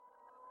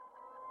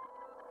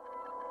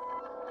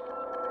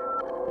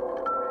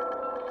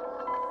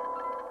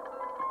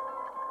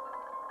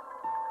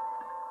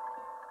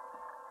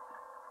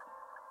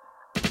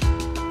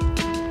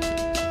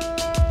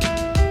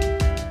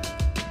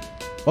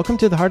Welcome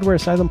to the Hardware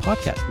Asylum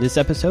podcast. This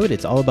episode,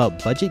 it's all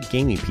about budget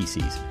gaming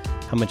PCs.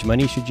 How much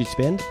money should you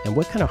spend, and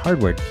what kind of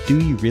hardware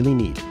do you really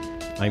need?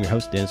 I'm your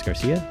host, Dennis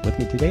Garcia. With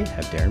me today, I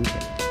have Darren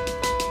McKenna.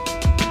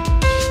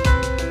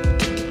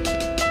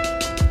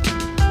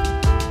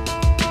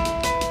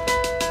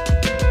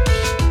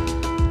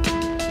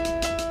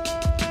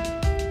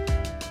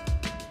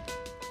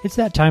 It's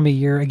that time of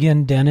year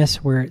again, Dennis,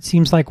 where it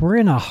seems like we're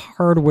in a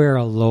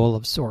hardware lull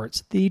of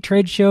sorts. The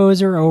trade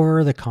shows are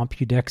over, the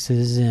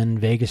Compudexes and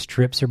Vegas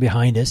trips are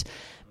behind us,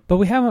 but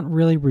we haven't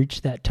really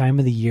reached that time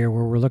of the year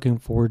where we're looking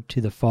forward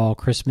to the fall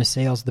Christmas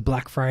sales, the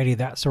Black Friday,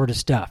 that sort of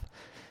stuff.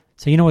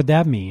 So you know what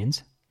that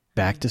means?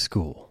 Back to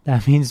school.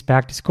 That means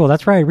back to school.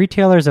 That's right.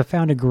 Retailers have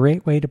found a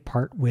great way to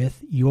part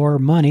with your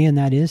money, and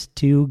that is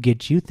to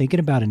get you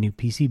thinking about a new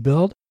PC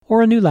build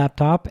or a new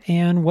laptop,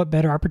 and what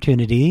better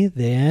opportunity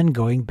than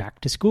going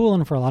back to school?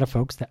 And for a lot of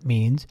folks, that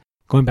means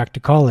going back to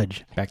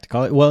college. Back to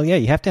college. Well, yeah,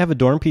 you have to have a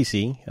dorm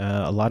PC.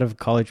 A lot of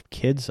college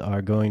kids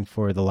are going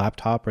for the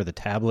laptop or the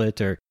tablet,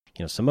 or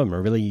some of them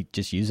are really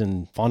just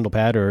using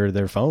FondlePad or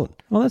their phone.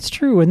 Well, that's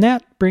true, and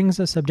that brings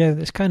a subject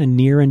that's kind of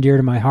near and dear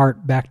to my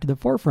heart back to the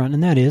forefront,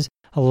 and that is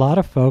a lot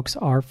of folks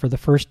are for the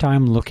first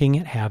time looking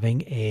at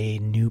having a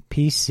new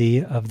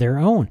PC of their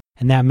own.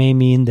 And that may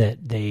mean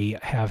that they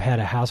have had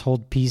a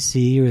household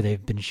PC or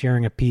they've been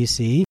sharing a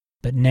PC,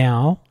 but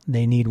now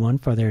they need one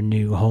for their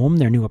new home,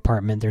 their new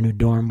apartment, their new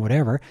dorm,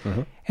 whatever.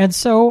 Mm-hmm. And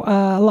so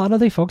a lot of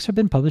the folks have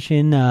been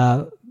publishing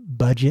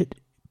budget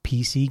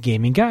PC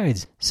gaming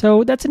guides.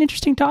 So that's an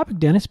interesting topic,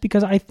 Dennis,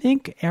 because I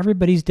think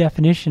everybody's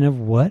definition of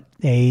what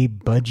a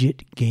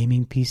budget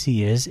gaming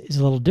PC is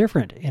a little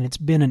different. And it's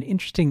been an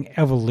interesting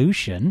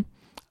evolution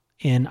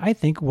in, I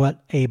think,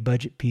 what a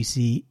budget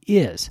PC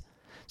is.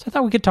 So I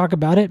thought we could talk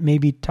about it,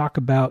 maybe talk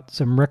about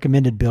some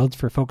recommended builds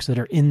for folks that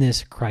are in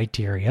this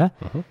criteria,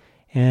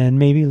 and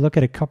maybe look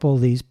at a couple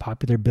of these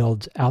popular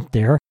builds out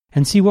there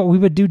and see what we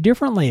would do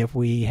differently if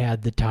we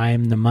had the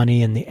time, the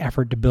money, and the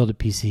effort to build a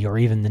PC, or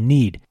even the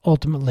need.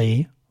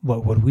 Ultimately,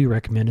 what would we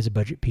recommend as a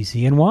budget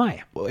PC and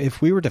why? Well,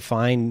 if we were to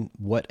define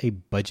what a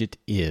budget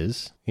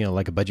is,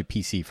 like a budget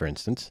PC, for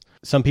instance,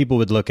 some people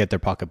would look at their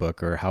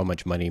pocketbook or how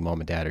much money mom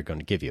and dad are going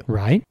to give you.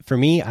 Right. For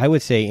me, I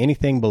would say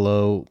anything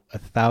below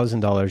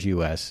 $1,000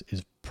 US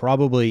is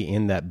probably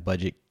in that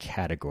budget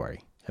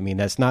category. I mean,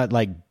 that's not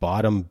like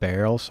bottom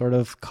barrel sort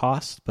of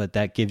cost, but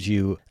that gives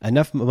you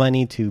enough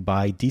money to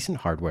buy decent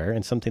hardware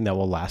and something that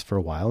will last for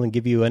a while and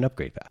give you an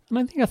upgrade path. And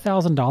I think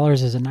 $1,000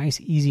 is a nice,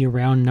 easy,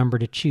 round number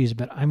to choose,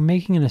 but I'm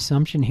making an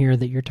assumption here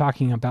that you're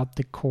talking about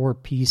the core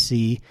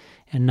PC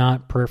and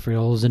not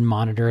peripherals and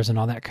monitors and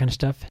all that kind of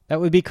stuff.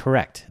 That would be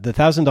correct. The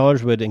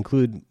 $1,000 would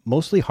include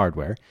mostly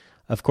hardware.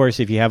 Of course,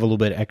 if you have a little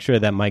bit extra,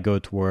 that might go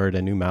toward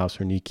a new mouse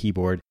or new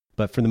keyboard.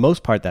 But for the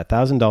most part, that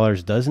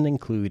 $1,000 doesn't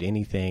include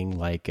anything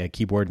like a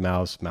keyboard,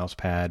 mouse, mouse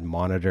pad,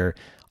 monitor,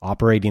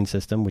 operating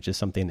system, which is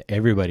something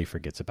everybody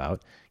forgets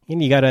about.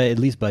 And you got to at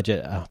least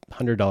budget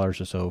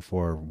 $100 or so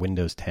for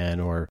Windows 10,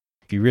 or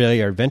if you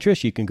really are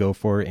adventurous, you can go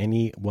for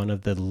any one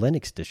of the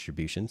Linux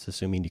distributions,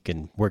 assuming you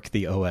can work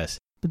the OS.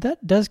 But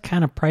that does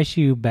kind of price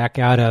you back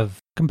out of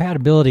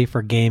compatibility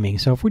for gaming.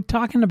 So if we're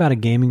talking about a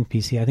gaming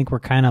PC, I think we're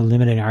kind of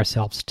limiting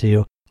ourselves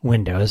to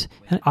Windows,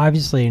 and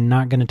obviously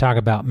not going to talk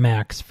about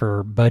Macs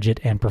for budget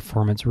and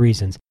performance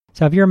reasons.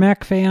 So if you're a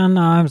Mac fan,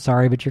 I'm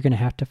sorry, but you're going to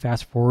have to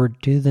fast forward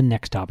to the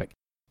next topic.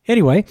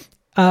 Anyway,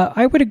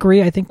 I would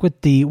agree, I think, with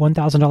the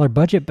 $1,000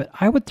 budget, but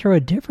I would throw a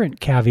different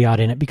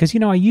caveat in it because,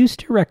 I used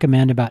to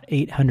recommend about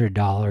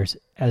 $800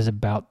 as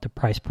about the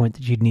price point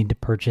that you'd need to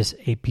purchase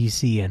a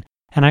PC in.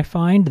 And I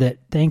find that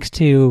thanks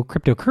to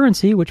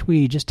cryptocurrency, which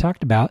we just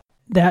talked about,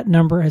 that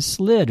number has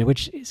slid,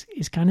 which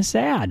is kind of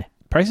sad.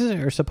 Prices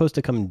are supposed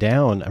to come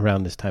down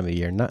around this time of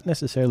year, not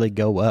necessarily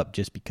go up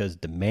just because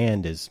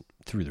demand is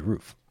through the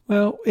roof.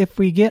 Well, if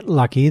we get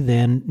lucky,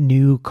 then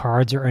new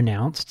cards are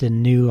announced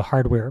and new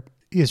hardware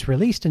is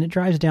released, and it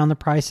drives down the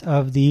price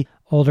of the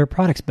older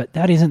products. But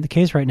that isn't the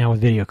case right now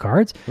with video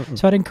cards.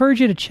 So I'd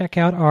encourage you to check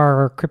out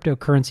our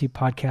cryptocurrency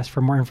podcast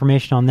for more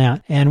information on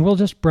that. And we'll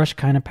just brush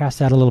kind of past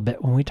that a little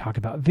bit when we talk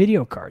about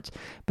video cards.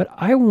 But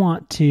I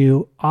want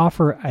to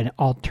offer an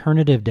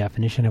alternative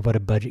definition of what a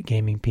budget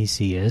gaming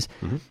PC is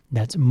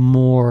that's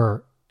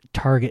more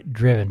target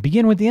driven.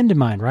 Begin with the end in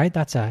mind, right?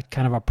 That's a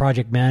kind of a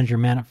project manager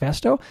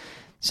manifesto.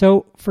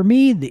 So for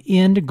me, the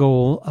end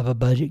goal of a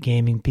budget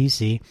gaming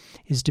PC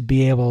is to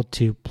be able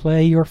to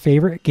play your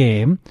favorite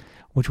game,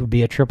 which would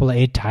be a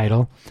AAA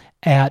title,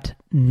 at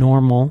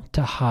normal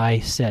to high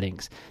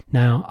settings.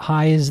 Now,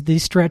 high is the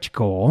stretch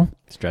goal.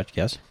 Stretch,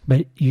 yes.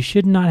 But you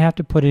should not have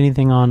to put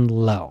anything on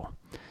low.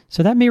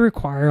 So that may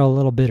require a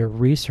little bit of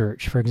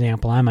research. For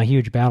example, I'm a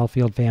huge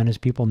Battlefield fan, as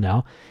people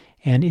know.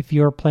 And if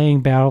you're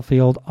playing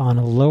Battlefield on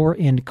a lower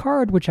end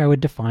card, which I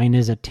would define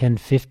as a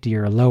 1050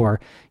 or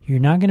lower, you're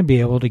not going to be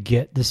able to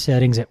get the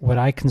settings at what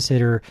I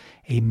consider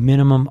a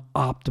minimum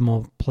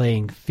optimal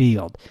playing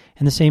field.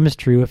 And the same is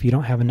true if you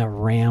don't have enough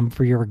RAM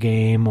for your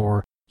game,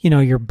 or,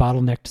 you're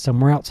bottlenecked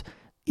somewhere else.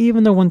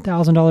 even though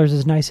 $1,000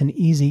 is nice and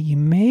easy, you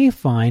may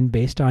find,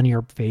 based on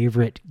your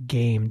favorite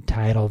game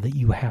title, that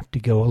you have to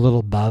go a little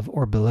above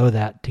or below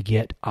that to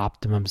get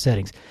optimum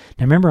settings.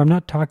 Now remember, I'm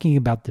not talking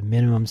about the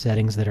minimum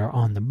settings that are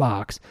on the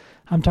box.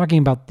 I'm talking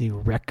about the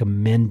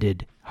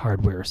recommended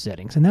hardware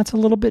settings, and that's a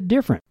little bit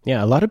different.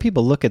 Yeah, a lot of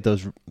people look at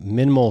those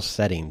minimal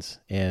settings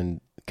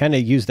and kind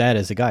of use that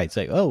as a guide.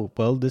 Say, oh,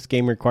 well, this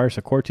game requires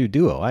a Core 2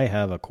 Duo. I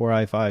have a Core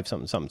i5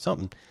 something, something,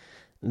 something.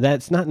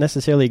 That's not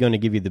necessarily going to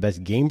give you the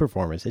best game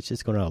performance. It's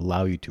just going to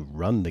allow you to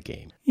run the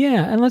game.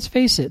 Yeah, and let's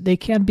face it, they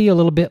can be a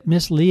little bit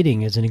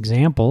misleading. As an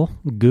example,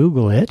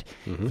 Google it.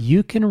 Mm-hmm.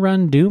 You can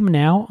run Doom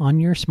now on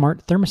your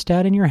smart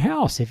thermostat in your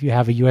house if you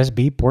have a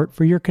USB port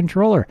for your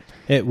controller.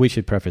 We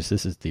should preface,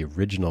 this is the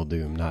original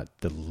Doom, not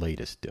the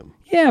latest Doom.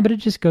 Yeah, but it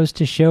just goes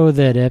to show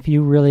that if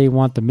you really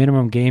want the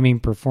minimum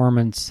gaming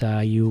performance,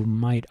 you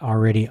might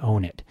already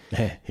own it.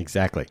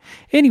 Exactly.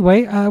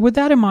 Anyway, with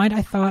that in mind,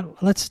 I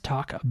thought let's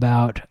talk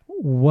about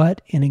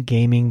what in a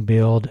gaming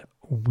build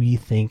we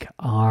think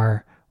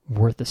are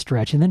worth a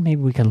stretch. And then maybe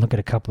we can look at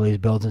a couple of these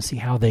builds and see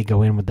how they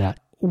go in with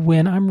that.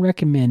 When I'm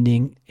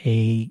recommending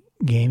a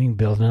gaming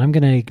build, and I'm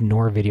going to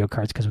ignore video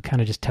cards because we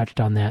kind of just touched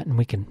on that, and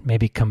we can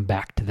maybe come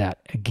back to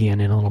that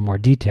again in a little more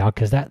detail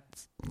because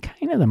that's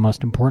kind of the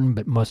most important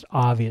but most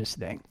obvious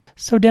thing.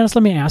 So Dennis,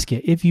 let me ask you,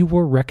 if you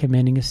were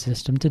recommending a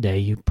system today,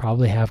 you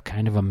probably have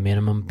kind of a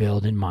minimum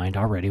build in mind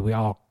already. We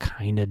all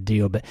kind of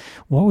do, but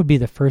what would be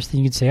the first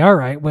thing you'd say? All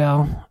right,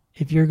 well,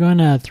 if you're going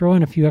to throw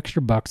in a few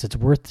extra bucks, it's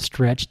worth the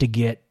stretch to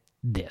get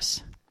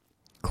this.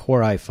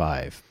 Core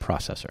i5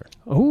 processor.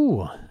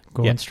 Oh,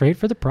 going straight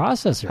for the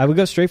processor. I would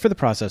go straight for the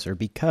processor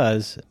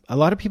because a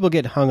lot of people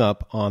get hung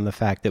up on the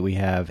fact that we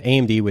have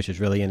AMD, which is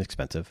really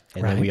inexpensive,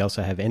 and then we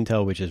also have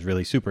Intel, which is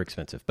really super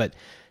expensive. But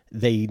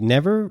they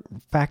never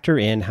factor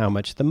in how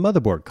much the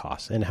motherboard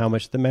costs and how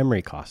much the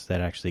memory costs that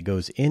actually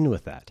goes in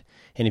with that.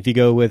 And if you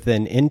go with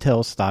an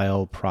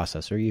Intel-style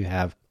processor, you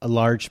have a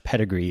large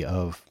pedigree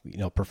of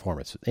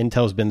performance.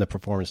 Intel's been the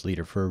performance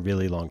leader for a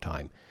really long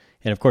time.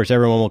 And of course,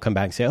 everyone will come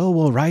back and say, oh,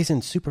 well,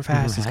 Ryzen's super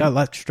fast. It's got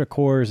extra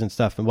cores and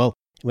stuff. And well,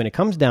 when it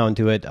comes down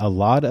to it, a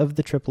lot of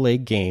the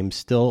AAA games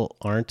still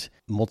aren't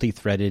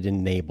multi-threaded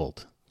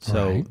enabled.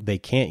 So they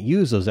can't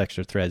use those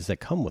extra threads that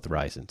come with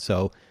Ryzen.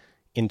 So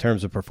in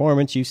terms of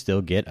performance, you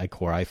still get a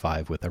Core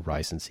i5 with a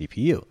Ryzen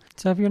CPU.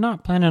 So if you're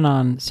not planning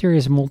on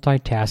serious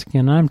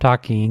multitasking, I'm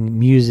talking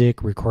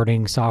music,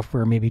 recording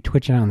software, maybe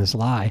twitching on this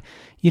live,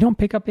 you don't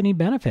pick up any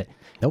benefit.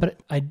 Nope. But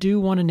I do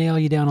want to nail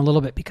you down a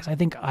little bit because I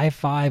think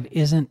i5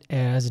 isn't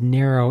as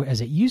narrow as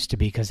it used to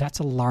be because that's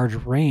a large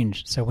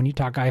range. So when you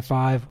talk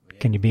i5,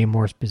 can you be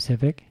more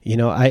specific?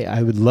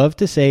 I would love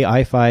to say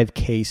i5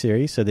 K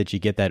series so that you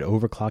get that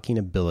overclocking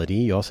ability.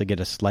 You also get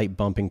a slight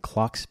bump in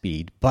clock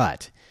speed,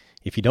 but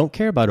if you don't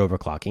care about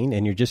overclocking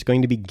and you're just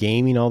going to be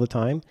gaming all the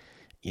time,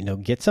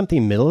 get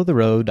something middle of the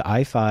road,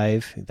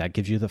 i5, that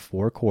gives you the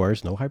 4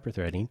 cores, no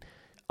hyperthreading.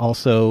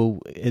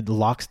 Also, it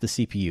locks the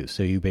CPU,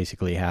 so you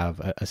basically have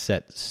a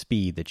set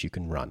speed that you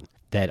can run.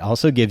 That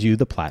also gives you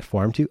the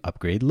platform to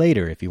upgrade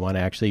later if you want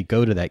to actually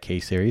go to that K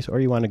series or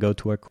you want to go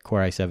to a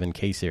Core i7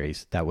 K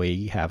series. That way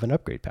you have an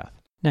upgrade path.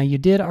 Now, you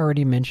did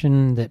already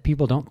mention that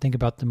people don't think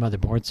about the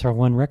motherboard, so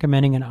when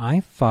recommending an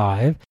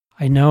i5,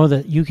 I know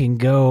that you can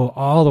go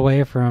all the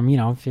way from,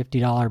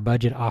 $50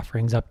 budget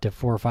offerings up to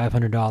 $400 or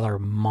 $500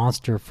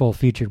 monster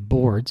full-featured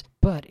boards.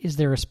 But is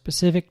there a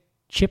specific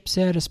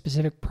chipset, a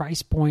specific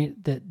price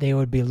point that they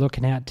would be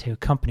looking at to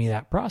accompany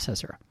that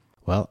processor?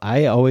 Well,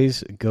 I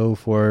always go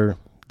for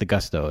the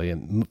gusto.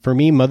 For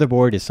me,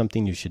 motherboard is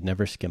something you should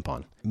never skimp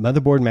on.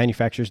 Motherboard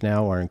manufacturers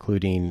now are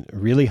including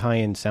really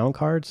high-end sound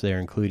cards. They're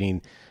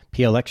including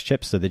PLX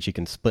chips so that you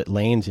can split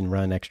lanes and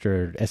run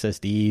extra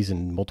SSDs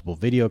and multiple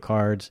video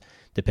cards.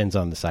 Depends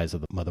on the size of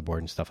the motherboard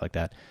and stuff like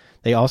that.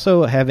 They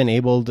also have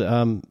enabled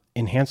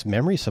enhanced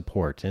memory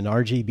support and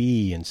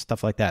RGB and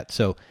stuff like that.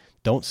 So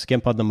don't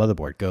skimp on the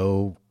motherboard.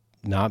 Go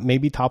not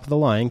maybe top of the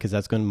line because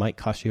that's might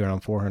cost you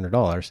around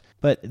 $400,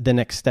 but the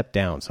next step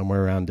down,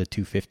 somewhere around the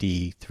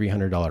 $250,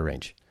 $300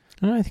 range.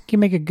 And I think you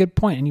make a good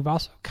point, and you've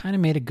also kind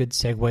of made a good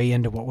segue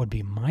into what would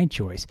be my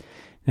choice.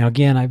 Now,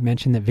 again, I've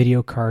mentioned that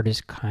video card is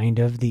kind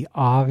of the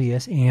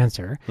obvious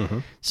answer. Mm-hmm.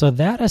 So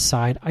that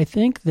aside, I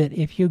think that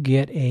if you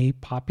get a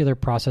popular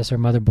processor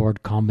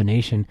motherboard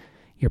combination,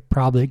 you're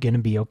probably going to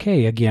be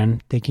okay.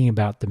 Again, thinking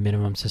about the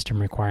minimum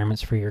system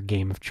requirements for your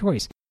game of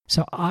choice.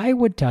 So I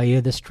would tell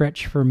you the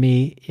stretch for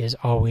me is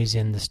always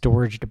in the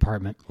storage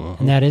department.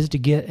 And that is to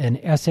get an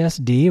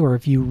SSD, or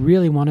if you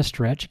really want to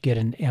stretch, get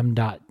an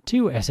M.2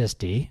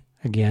 SSD.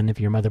 Again, if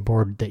your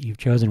motherboard that you've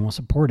chosen will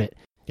support it.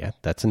 Yeah,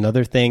 that's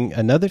another thing.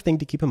 Another thing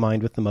to keep in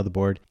mind with the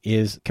motherboard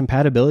is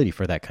compatibility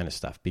for that kind of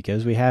stuff,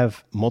 because we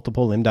have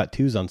multiple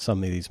M.2s on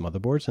some of these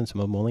motherboards and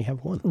some of them only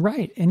have one.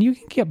 Right, and you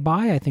can get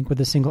by, I think,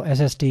 with a single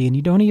SSD, and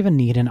you don't even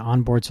need an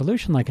onboard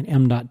solution like an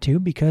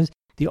M.2 because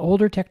the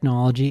older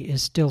technology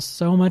is still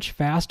so much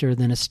faster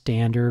than a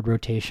standard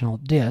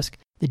rotational disk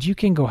that you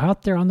can go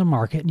out there on the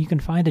market and you can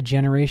find a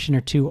generation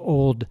or two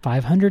old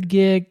 500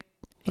 gig,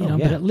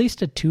 but at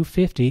least a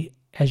 250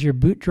 as your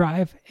boot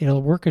drive.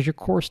 It'll work as your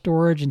core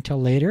storage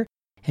until later.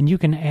 And you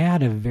can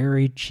add a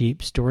very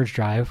cheap storage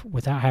drive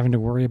without having to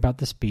worry about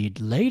the speed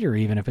later,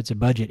 even if it's a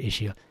budget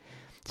issue.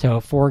 So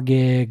 4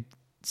 gig,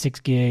 6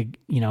 gig,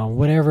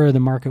 whatever the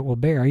market will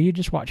bear, you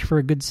just watch for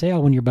a good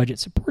sale when your budget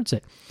supports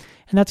it.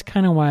 And that's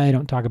kind of why I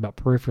don't talk about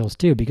peripherals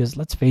too, because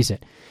let's face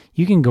it,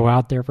 you can go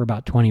out there for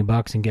about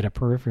 $20 and get a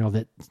peripheral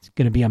that's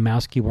going to be a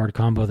mouse keyboard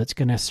combo that's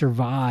going to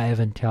survive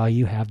until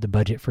you have the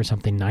budget for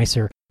something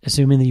nicer,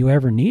 assuming that you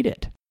ever need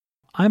it.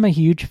 I'm a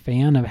huge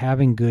fan of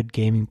having good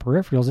gaming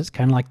peripherals. It's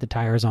kind of like the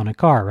tires on a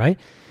car, right?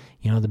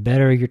 The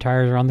better your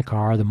tires are on the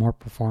car, the more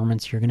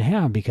performance you're going to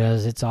have,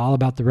 because it's all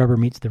about the rubber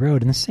meets the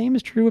road. And the same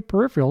is true with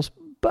peripherals,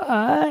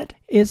 but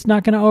it's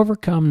not going to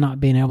overcome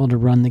not being able to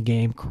run the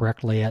game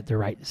correctly at the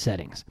right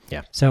settings.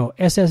 Yeah. So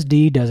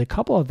SSD does a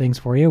couple of things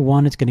for you.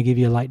 One, it's going to give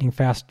you lightning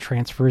fast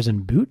transfers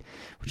and boot,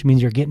 which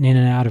means you're getting in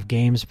and out of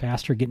games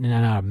faster, getting in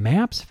and out of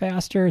maps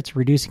faster. It's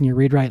reducing your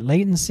read-write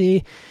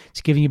latency.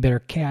 It's giving you better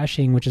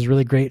caching, which is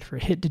really great for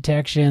hit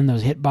detection,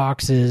 those hit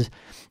boxes,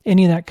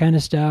 any of that kind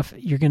of stuff.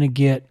 You're going to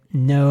get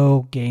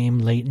no game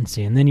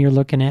latency. And then you're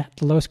looking at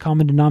the lowest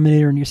common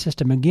denominator in your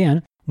system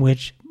again,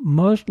 which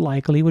most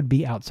likely would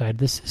be outside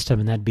the system,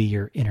 and that'd be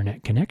your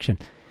internet connection.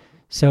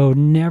 So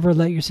never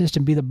let your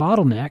system be the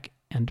bottleneck,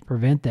 and to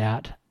prevent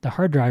that, the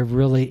hard drive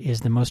really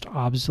is the most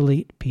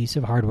obsolete piece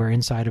of hardware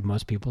inside of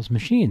most people's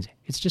machines.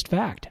 It's just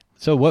fact.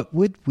 So what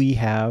would we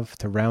have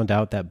to round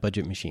out that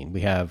budget machine?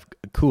 We have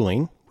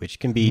cooling, which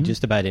can be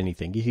just about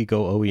anything. You could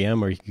go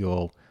OEM or you could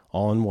go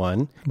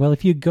all-in-one. Well,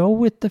 if you go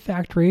with the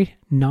factory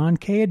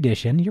non-K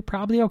edition, you're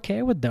probably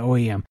okay with the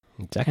OEM.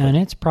 Exactly. And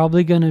it's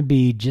probably going to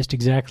be just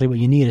exactly what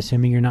you need,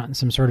 assuming you're not in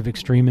some sort of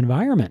extreme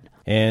environment.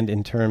 And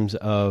in terms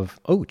of,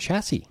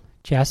 chassis.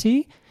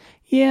 Chassis?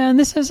 Yeah, and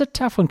this is a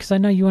tough one because I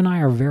know you and I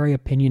are very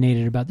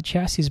opinionated about the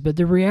chassis, but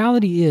the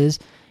reality is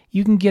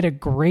you can get a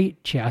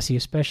great chassis,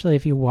 especially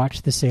if you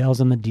watch the sales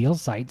on the deal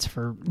sites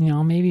for,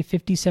 maybe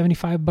 $50,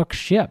 $75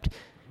 shipped.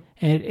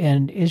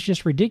 And it's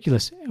just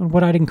ridiculous. And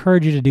what I'd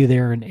encourage you to do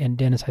there, and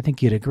Dennis, I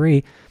think you'd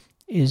agree,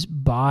 is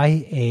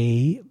buy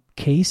a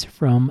case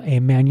from a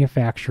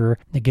manufacturer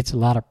that gets a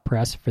lot of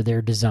press for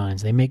their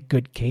designs. They make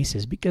good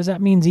cases because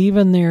that means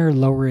even their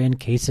lower end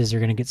cases are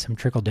going to get some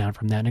trickle down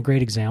from that. And a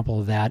great example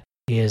of that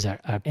is a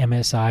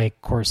MSI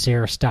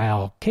Corsair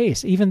style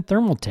case. Even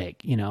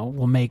Thermaltake,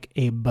 will make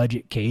a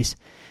budget case.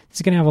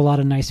 It's going to have a lot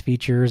of nice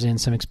features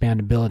and some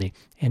expandability.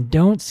 And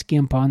don't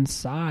skimp on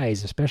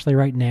size, especially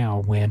right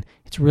now when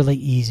it's really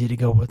easy to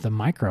go with the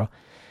micro.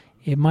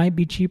 It might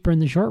be cheaper in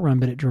the short run,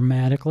 but it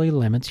dramatically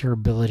limits your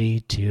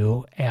ability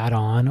to add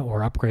on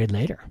or upgrade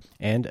later.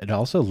 And it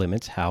also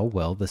limits how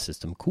well the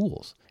system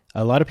cools.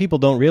 A lot of people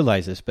don't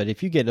realize this, but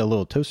if you get a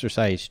little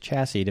toaster-sized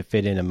chassis to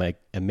fit in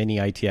a mini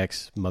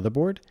ITX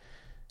motherboard,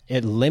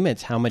 it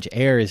limits how much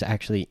air is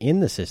actually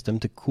in the system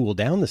to cool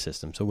down the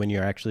system. So when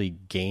you're actually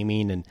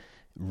gaming and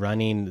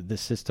running the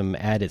system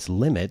at its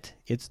limit,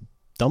 it's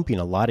dumping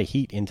a lot of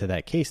heat into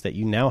that case that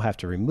you now have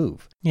to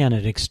remove. Yeah, and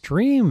an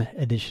extreme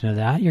addition of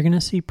that, you're going to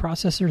see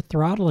processor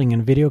throttling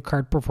and video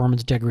card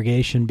performance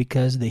degradation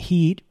because the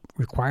heat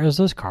requires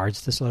those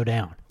cards to slow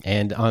down.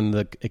 And on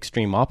the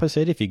extreme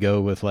opposite, if you go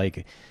with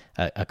like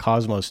a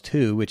Cosmos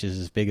 2, which is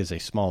as big as a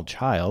small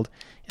child,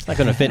 it's not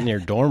going to fit in your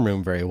dorm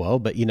room very well,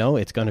 but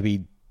it's going to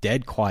be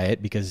dead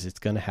quiet because it's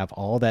going to have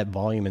all that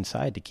volume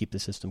inside to keep the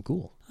system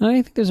cool. I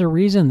think there's a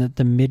reason that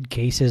the mid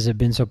cases have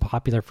been so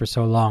popular for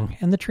so long,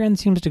 and the trend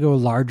seems to go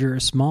larger or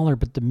smaller,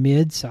 but the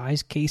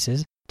mid-size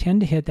cases tend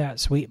to hit that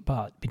sweet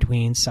spot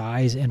between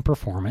size and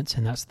performance,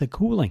 and that's the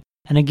cooling.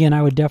 And again,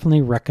 I would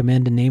definitely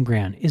recommend a name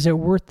brand. Is it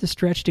worth the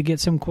stretch to get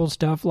some cool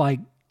stuff like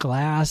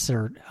glass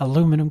or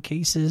aluminum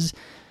cases?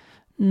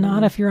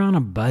 Not if you're on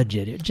a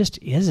budget. It just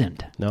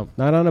isn't. No,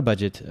 not on a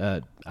budget.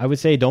 I would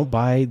say don't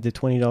buy the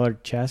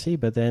 $20 chassis,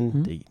 but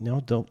then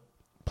don't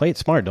play it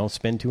smart. Don't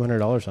spend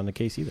 $200 on the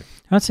case either.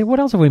 I'd say, what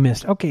else have we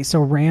missed? Okay,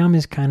 so RAM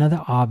is kind of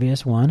the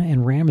obvious one,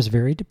 and RAM is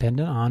very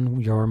dependent on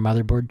your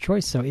motherboard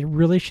choice. So it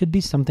really should be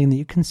something that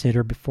you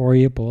consider before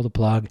you pull the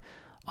plug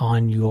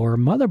on your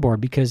motherboard,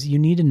 because you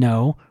need to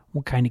know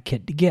what kind of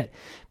kit to get.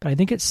 But I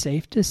think it's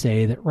safe to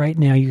say that right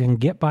now you can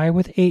get by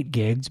with 8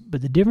 gigs,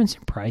 but the difference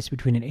in price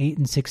between an 8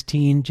 and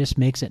 16 just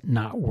makes it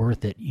not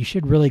worth it. You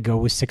should really go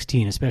with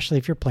 16, especially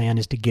if your plan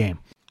is to game.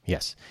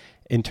 Yes.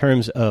 In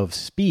terms of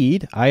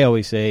speed, I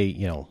always say,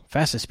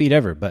 fastest speed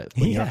ever. But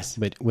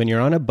when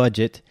you're on a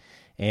budget,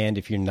 and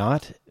if you're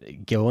not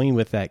going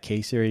with that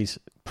K-series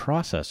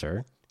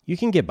processor, you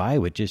can get by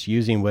with just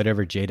using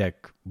whatever JEDEC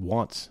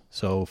wants.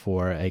 So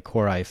for a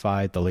Core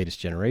i5, the latest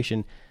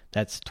generation,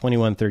 that's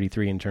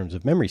 2133 in terms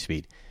of memory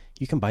speed.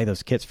 You can buy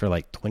those kits for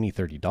like $20,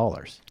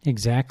 $30.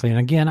 Exactly. And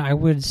again, I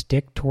would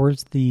stick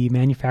towards the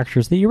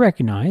manufacturers that you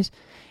recognize.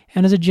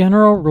 And as a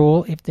general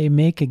rule, if they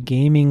make a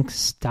gaming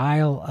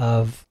style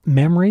of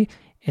memory,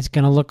 it's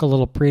going to look a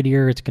little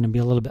prettier. It's going to be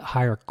a little bit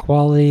higher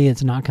quality.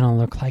 It's not going to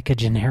look like a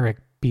generic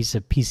piece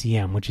of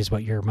PCM, which is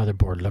what your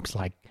motherboard looks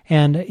like.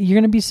 And you're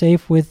going to be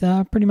safe with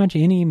pretty much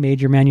any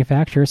major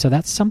manufacturer. So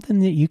that's something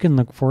that you can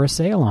look for a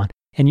sale on.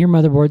 And your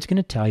motherboard's going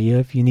to tell you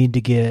if you need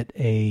to get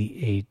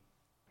a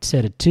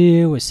set of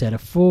 2, a set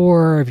of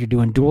 4, if you're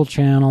doing dual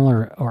channel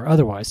or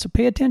otherwise. So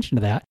pay attention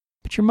to that.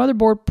 But your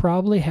motherboard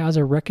probably has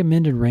a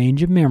recommended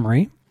range of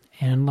memory.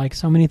 And like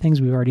so many things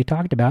we've already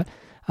talked about,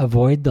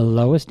 avoid the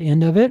lowest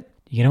end of it.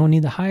 You don't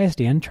need the highest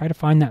end. Try to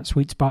find that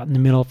sweet spot in the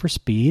middle for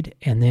speed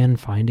and then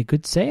find a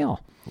good sale.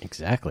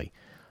 Exactly.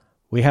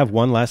 We have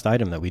one last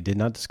item that we did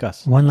not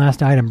discuss. One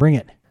last item. Bring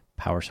it.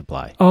 Power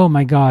supply. Oh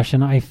my gosh,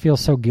 and I feel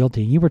so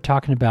guilty. You were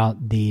talking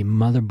about the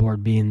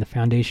motherboard being the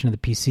foundation of the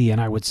PC,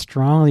 and I would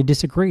strongly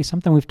disagree,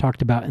 something we've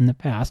talked about in the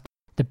past.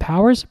 The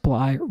power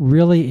supply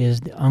really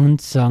is the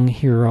unsung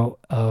hero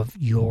of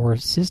your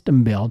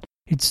system build.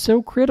 It's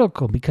so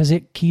critical because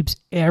it keeps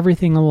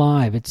everything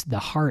alive. It's the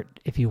heart,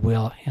 if you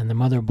will, and the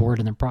motherboard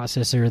and the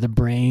processor, the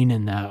brain,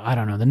 and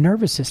the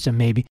nervous system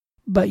maybe.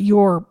 But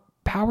your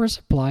power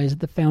supply is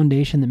the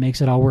foundation that makes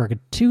it all work.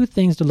 2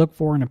 things to look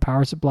for in a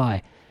power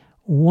supply.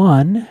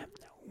 1,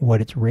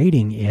 what its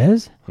rating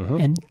is,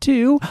 and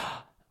 2,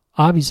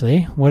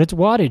 obviously, what its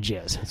wattage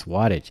is. It's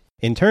wattage.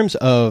 In terms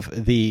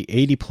of the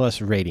 80 plus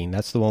rating,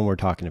 that's the one we're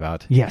talking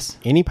about. Yes.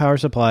 Any power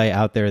supply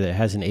out there that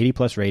has an 80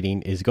 plus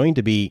rating is going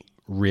to be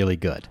really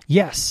good.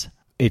 Yes.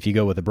 If you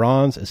go with a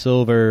bronze, a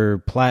silver,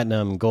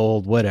 platinum,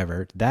 gold,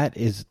 whatever, that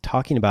is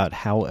talking about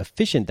how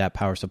efficient that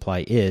power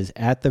supply is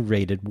at the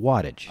rated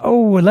wattage.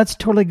 Oh, let's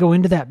totally go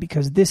into that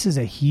because this is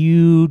a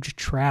huge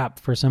trap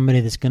for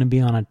somebody that's going to be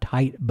on a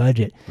tight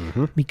budget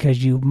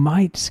because you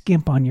might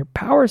skimp on your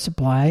power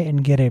supply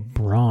and get a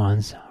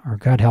bronze, or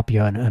God help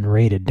you, an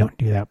unrated. Don't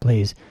do that,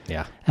 please.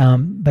 Yeah.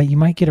 But you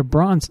might get a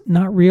bronze,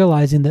 not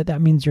realizing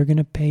that means you're going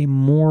to pay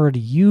more to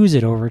use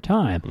it over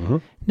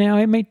time. Now,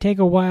 it may take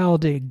a while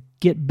to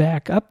get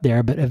back up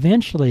there, but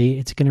eventually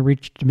it's going to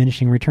reach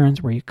diminishing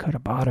returns where you could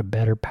have bought a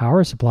better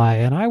power supply,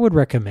 and I would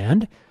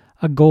recommend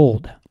a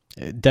gold.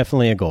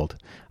 Definitely a gold.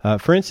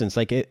 For instance,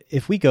 like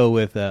if we go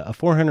with a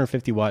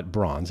 450 watt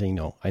bronze, and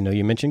I know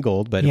you mentioned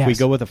gold, but if we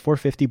go with a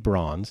 450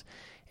 bronze,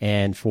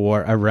 and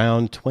for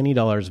around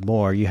 $20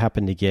 more, you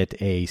happen to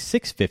get a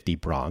 650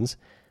 bronze,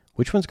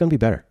 which one's going to be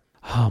better?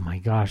 Oh my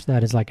gosh,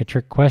 that is like a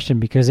trick question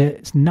because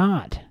it's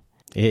not.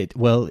 It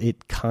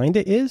kind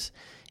of is.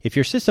 If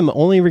your system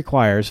only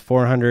requires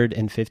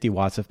 450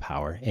 watts of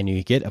power and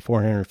you get a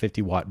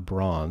 450 watt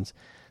bronze,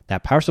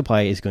 that power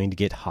supply is going to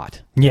get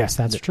hot. Yes,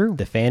 that's true.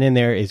 The fan in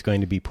there is going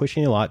to be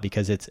pushing a lot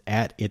because it's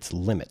at its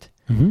limit.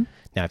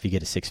 Now, if you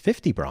get a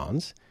 650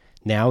 bronze,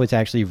 now it's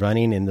actually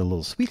running in the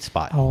little sweet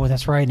spot. Oh,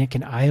 that's right. And it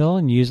can idle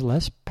and use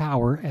less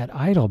power at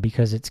idle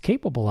because it's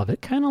capable of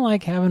it. Kind of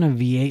like having a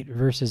V8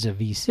 versus a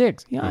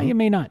V6. Yeah, you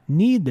may not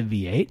need the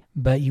V8,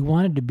 but you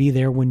want it to be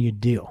there when you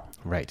do.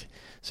 Right.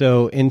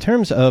 So in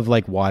terms of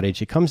like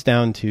wattage, it comes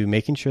down to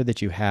making sure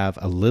that you have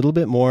a little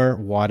bit more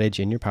wattage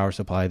in your power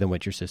supply than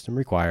what your system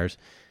requires.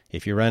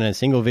 If you're running a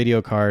single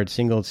video card,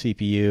 single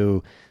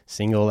CPU,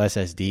 single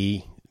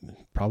SSD,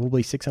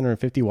 probably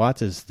 650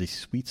 watts is the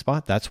sweet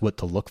spot. That's what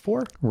to look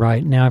for.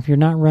 Right. Now, if you're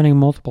not running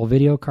multiple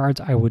video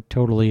cards, I would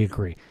totally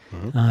agree.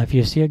 If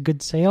you see a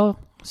good sale,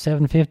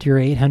 750 or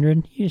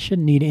 800, you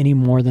shouldn't need any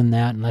more than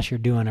that unless you're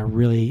doing a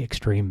really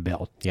extreme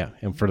build. Yeah,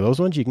 and for those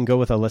ones, you can go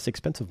with a less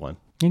expensive one.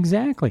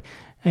 Exactly.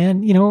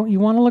 And, you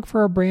want to look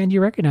for a brand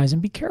you recognize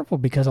and be careful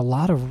because a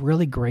lot of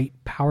really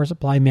great power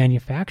supply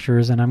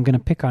manufacturers, and I'm going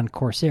to pick on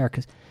Corsair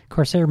because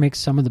Corsair makes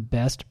some of the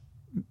best,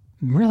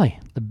 really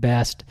the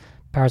best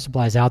power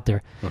supplies out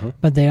there.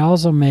 But they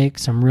also make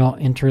some real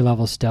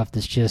entry-level stuff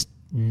that's just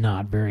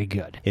not very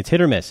good. It's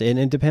hit or miss, and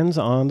it depends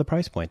on the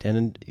price point.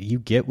 And you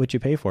get what you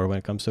pay for when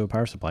it comes to a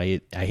power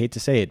supply. I hate to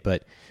say it,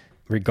 but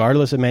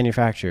regardless of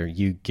manufacturer,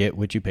 you get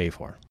what you pay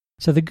for.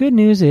 So the good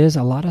news is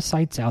a lot of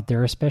sites out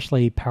there,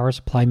 especially power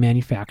supply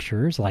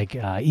manufacturers like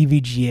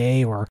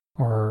EVGA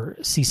or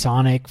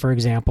Seasonic, for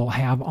example,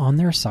 have on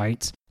their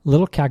sites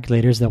little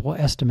calculators that will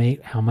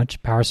estimate how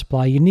much power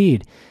supply you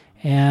need.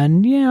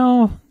 And,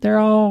 they're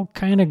all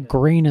kind of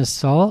grain of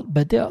salt,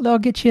 but they'll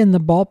get you in the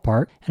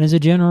ballpark. And as a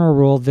general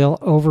rule, they'll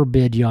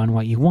overbid you on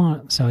what you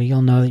want. So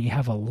you'll know that you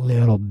have a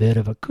little bit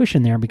of a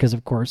cushion there because,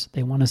 of course,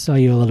 they want to sell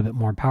you a little bit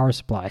more power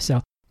supply.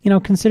 So,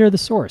 consider the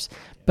source.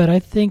 But I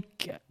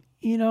think,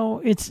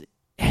 it's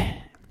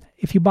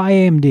if you buy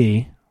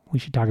AMD, we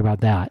should talk about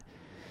that.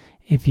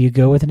 If you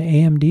go with an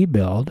AMD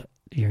build,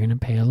 you're going to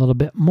pay a little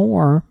bit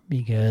more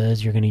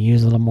because you're going to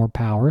use a little more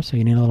power. So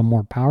you need a little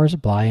more power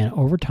supply. And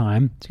over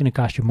time, it's going to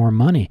cost you more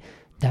money.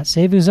 That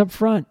savings up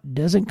front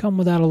doesn't come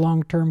without a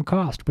long-term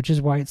cost, which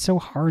is why it's so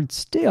hard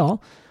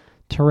still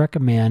to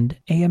recommend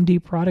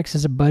AMD products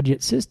as a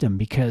budget system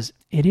because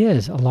it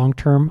is a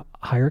long-term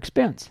higher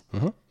expense.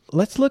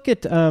 Let's look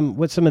at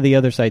what some of the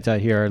other sites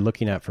out here are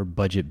looking at for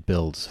budget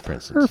builds, for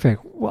instance.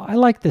 Perfect. Well, I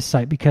like this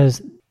site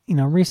because,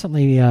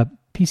 recently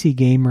PC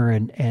Gamer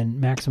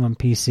and Maximum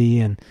PC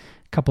and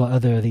a couple of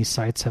other of these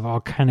sites have all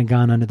kind of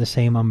gone under the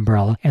same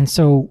umbrella. And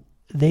so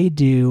they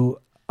do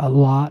a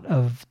lot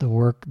of the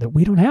work that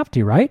we don't have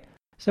to, right?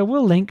 So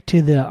we'll link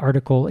to the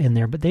article in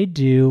there, but they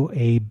do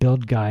a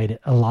build guide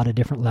at a lot of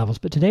different levels.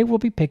 But today we'll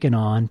be picking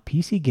on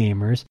PC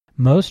Gamer's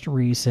most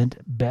recent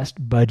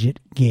best budget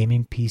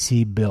gaming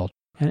PC build.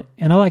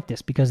 And I like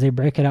this because they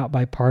break it out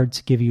by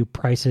parts, give you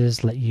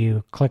prices, let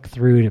you click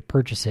through to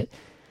purchase it.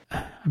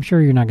 I'm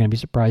sure you're not going to be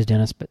surprised,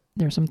 Dennis, but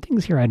there's some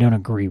things here I don't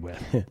agree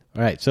with. All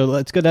right, so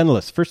let's go down the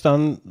list. First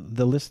on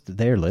the list,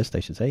 their list,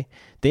 I should say,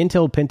 the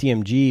Intel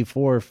Pentium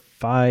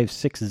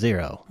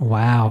G4560.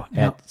 Wow.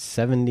 At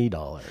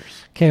 $70.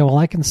 Okay, well,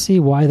 I can see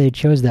why they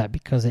chose that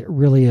because it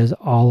really is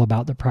all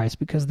about the price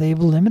because they've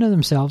limited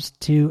themselves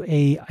to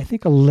I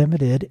think a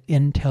limited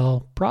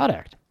Intel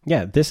product.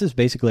 Yeah, this is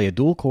basically a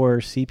dual-core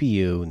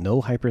CPU,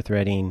 no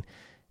hyper-threading,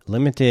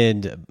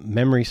 limited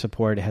memory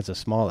support. It has a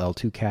small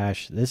L2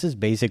 cache. This is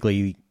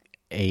basically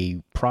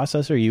a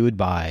processor you would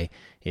buy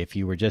if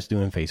you were just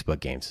doing Facebook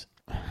games.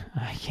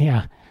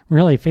 Yeah,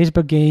 really,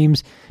 Facebook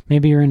games,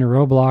 maybe you're into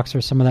Roblox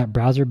or some of that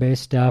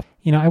browser-based stuff.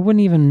 I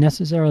wouldn't even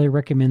necessarily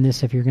recommend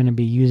this if you're going to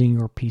be using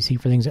your PC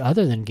for things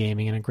other than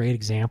gaming. And a great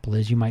example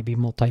is you might be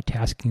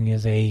multitasking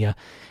as a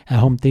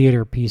home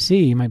theater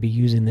PC. You might be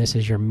using this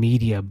as your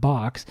media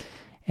box.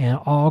 And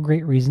all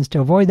great reasons to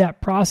avoid that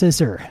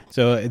processor.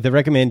 So the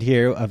recommend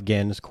here,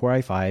 again, is Core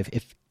i5.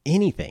 If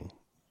anything,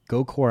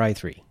 go Core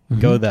i3. Mm-hmm.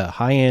 Go the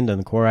high end on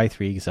the Core i3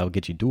 because that'll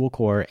get you dual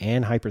core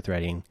and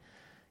hyper-threading.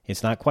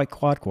 It's not quite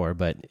quad-core,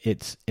 but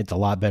it's a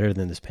lot better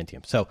than this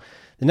Pentium. So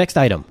the next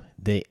item,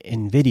 the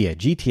NVIDIA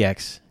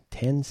GTX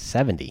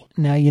 1070.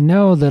 Now, you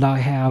know that I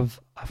have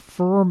a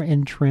firm,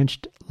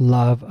 entrenched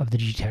love of the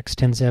GTX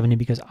 1070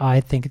 because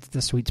I think it's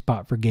the sweet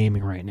spot for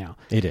gaming right now.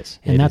 It is.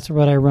 And that's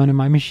what I run in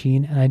my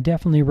machine, and I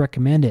definitely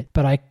recommend it.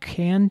 But I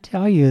can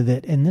tell you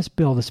that in this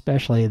build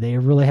especially, they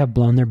really have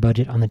blown their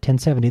budget on the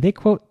 1070. They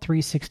quote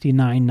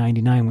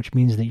 $369.99, which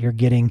means that you're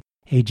getting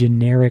a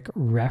generic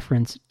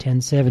reference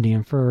 1070.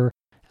 And for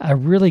a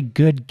really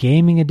good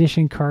gaming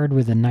edition card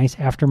with a nice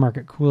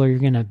aftermarket cooler, you're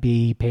going to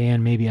be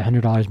paying maybe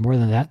 $100 more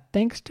than that,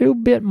 thanks to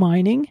bit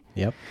mining.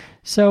 Yep.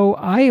 So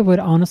I would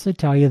honestly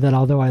tell you that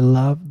although I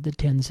love the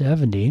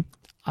 1070,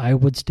 I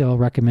would still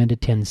recommend a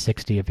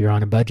 1060 if you're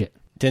on a budget.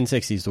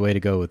 1060 is the way to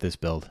go with this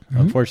build.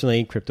 Mm-hmm.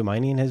 Unfortunately, crypto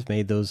mining has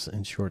made those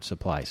in short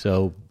supply.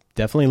 So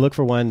definitely look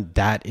for one.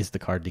 That is the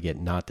card to get,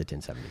 not the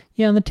 1070.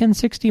 Yeah, and the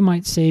 1060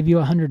 might save you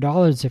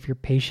 $100 if you're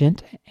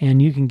patient, and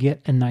you can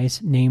get a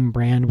nice name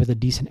brand with a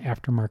decent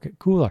aftermarket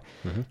cooler.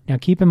 Mm-hmm. Now,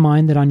 keep in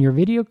mind that on your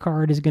video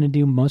card is going to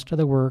do most of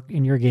the work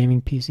in your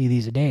gaming PC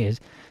these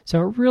days,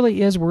 so it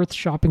really is worth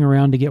shopping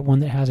around to get one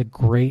that has a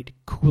great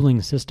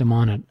cooling system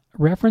on it.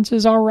 Reference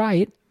is all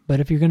right, but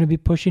if you're going to be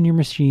pushing your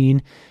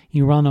machine,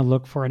 you want to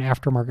look for an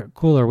aftermarket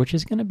cooler, which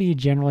is going to be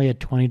generally a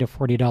 $20 to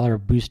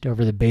 $40 boost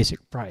over the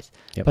basic price.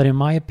 Yep. But in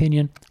my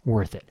opinion,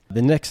 worth it.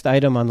 The next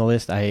item on the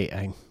list,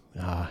 I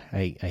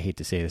hate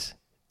to say this,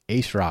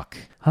 ASRock,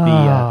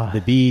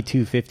 the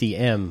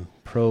B250M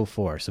Pro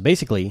 4. So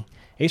basically,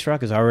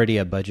 ASRock is already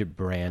a budget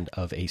brand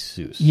of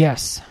ASUS.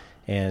 Yes.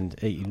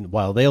 And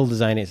while they'll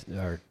design it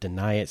or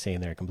deny it, saying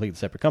they're a completely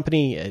separate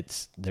company,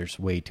 there's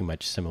way too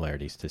much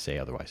similarities to say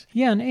otherwise.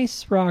 Yeah, and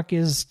ASRock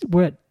is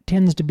what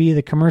tends to be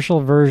the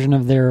commercial version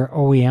of their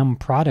OEM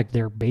product,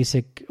 their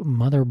basic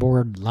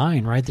motherboard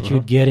line, right? That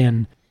you'd get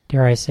in,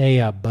 dare I say,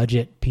 a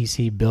budget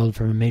PC build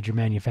from a major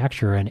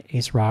manufacturer, an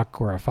ASRock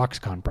or a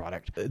Foxconn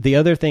product. The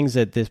other things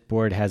that this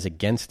board has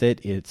against it,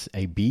 it's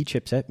a B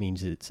chipset,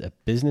 means it's a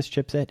business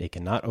chipset. It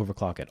cannot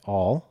overclock at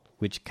all,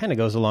 which kind of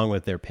goes along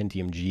with their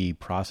Pentium G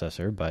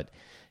processor. But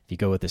if you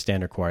go with the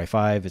standard Core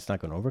i5, it's not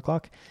going to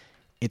overclock.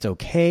 It's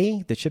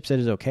okay. The chipset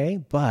is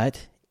okay,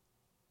 but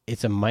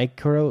it's a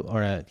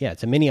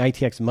it's a mini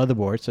ITX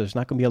motherboard, so there's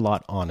not going to be a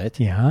lot on it.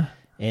 Yeah.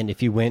 And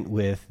if you went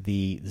with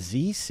the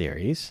Z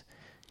series,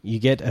 you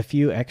get a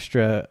few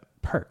extra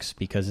perks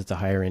because it's a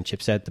higher end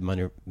chipset.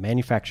 The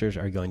manufacturers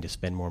are going to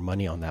spend more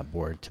money on that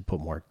board to put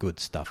more good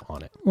stuff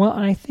on it. Well,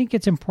 I think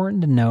it's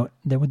important to note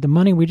that with the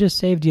money we just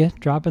saved you,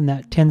 dropping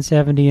that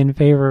 1070 in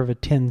favor of a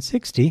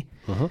 1060,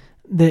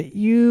 that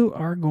you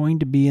are going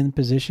to be in the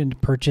position to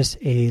purchase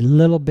a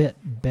little bit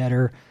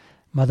better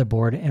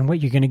motherboard. And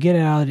what you're going to get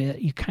out of it,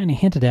 you kind of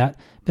hinted at,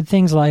 but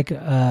things like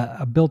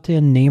a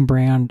built-in name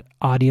brand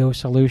audio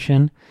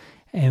solution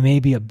and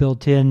maybe a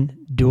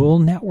built-in dual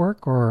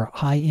network or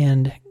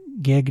high-end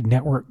gig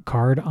network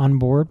card on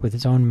board with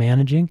its own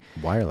managing.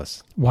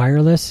 Wireless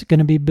going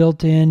to be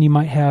built in. You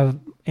might have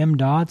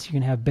M.dots. You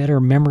can have better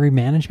memory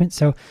management.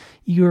 So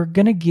you're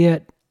going to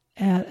get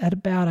at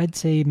about, I'd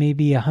say,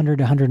 maybe $100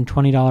 to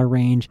 $120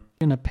 range.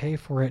 You're going to pay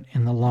for it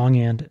in the long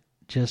end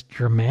just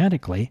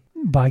dramatically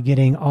by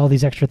getting all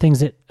these extra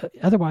things that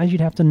otherwise you'd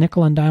have to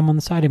nickel and dime on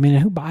the side. I mean,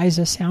 who buys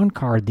a sound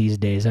card these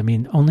days? I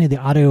mean, only the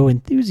audio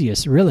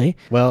enthusiasts, really.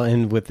 Well,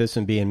 and with this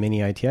one being mini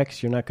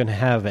ITX, you're not going to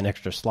have an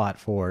extra slot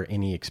for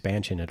any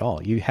expansion at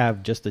all. You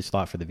have just a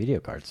slot for the video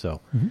card.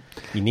 So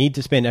you need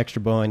to spend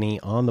extra money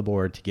on the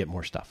board to get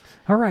more stuff.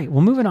 All right,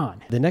 well, moving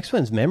on. The next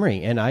one's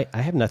memory, and I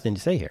have nothing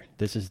to say here.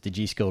 This is the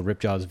G.Skill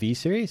Ripjaws V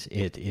series.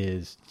 It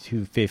is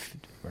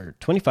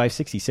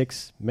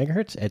 2566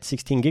 megahertz at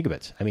 16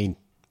 gigabits. I mean,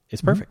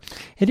 it's perfect.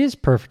 It is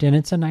perfect, and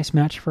it's a nice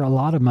match for a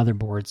lot of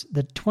motherboards.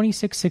 The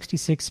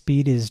 2666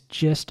 speed is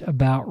just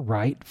about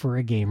right for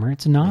a gamer.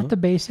 It's not the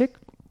basic.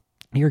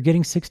 You're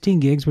getting 16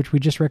 gigs, which we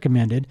just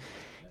recommended.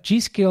 But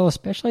G.Skill,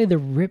 especially the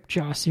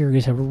Ripjaw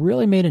series, have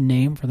really made a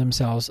name for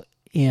themselves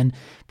in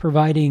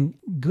providing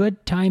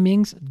good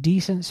timings,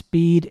 decent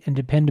speed, and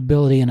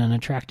dependability in an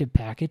attractive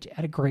package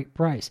at a great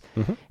price.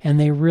 And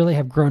they really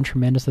have grown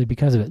tremendously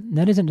because of it. And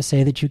that isn't to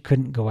say that you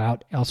couldn't go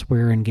out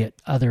elsewhere and get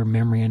other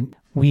memory. And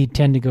we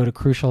tend to go to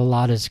Crucial a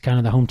lot as kind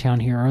of the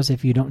hometown heroes.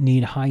 If you don't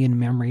need high-end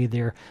memory,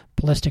 their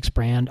Ballistics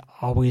brand,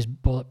 always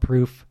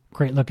bulletproof,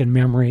 great-looking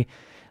memory.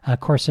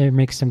 Corsair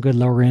makes some good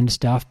lower-end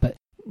stuff, but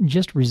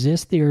just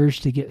resist the urge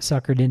to get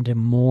suckered into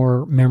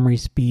more memory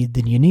speed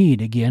than you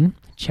need. Again,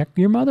 check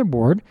your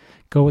motherboard.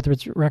 Go with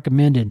what's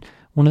recommended.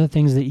 One of the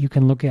things that you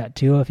can look at,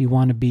 too, if you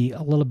want to be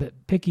a little bit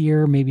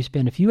pickier, maybe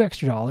spend a few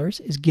extra dollars,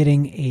 is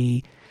getting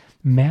a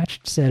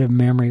matched set of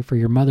memory for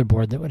your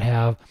motherboard that would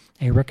have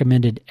a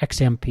recommended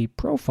XMP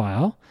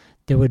profile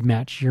that would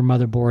match your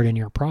motherboard and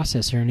your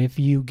processor. And if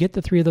you get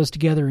the three of those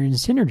together in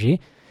synergy,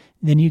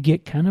 then you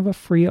get kind of a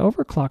free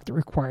overclock that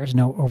requires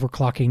no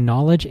overclocking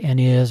knowledge and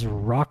is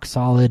rock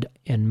solid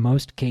in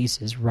most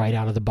cases right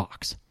out of the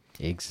box.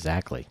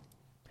 Exactly.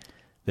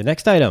 The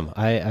next item,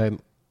 I'm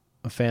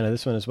a fan of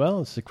this one as well.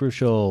 It's the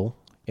Crucial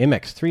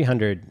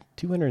MX300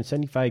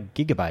 275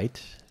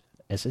 gigabyte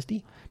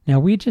SSD. Now,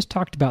 we just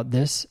talked about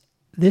this.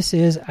 This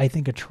is, I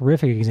think, a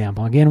terrific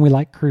example. Again, we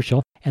like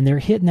Crucial, and they're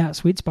hitting that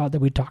sweet spot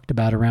that we talked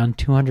about around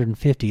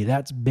 250.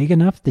 That's big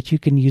enough that you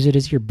can use it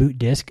as your boot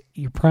disk,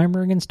 your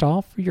primary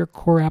install for your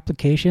core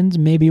applications,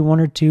 maybe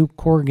one or two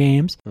core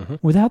games,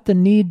 without the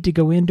need to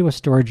go into a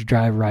storage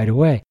drive right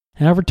away.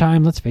 And over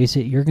time, let's face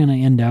it, you're going to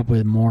end up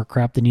with more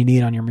crap than you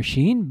need on your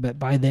machine, but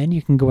by then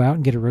you can go out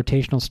and get a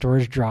rotational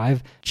storage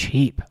drive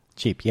cheap.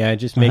 Yeah,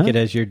 just make it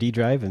as your D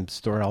drive and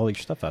store all your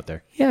stuff out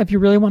there. Yeah, if you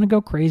really want to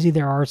go crazy,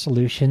 there are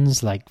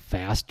solutions like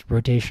fast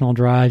rotational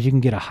drives. You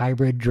can get a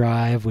hybrid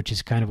drive, which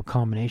is kind of a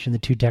combination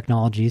of the two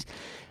technologies.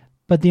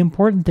 But the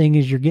important thing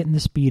is you're getting the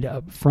speed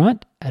up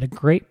front at a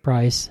great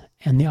price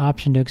and the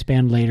option to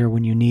expand later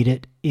when you need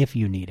it, if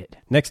you need it.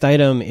 Next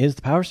item is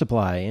the power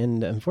supply,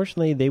 and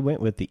unfortunately they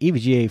went with the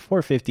EVGA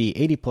 450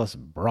 80 Plus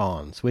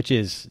Bronze, which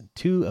is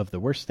two of the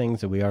worst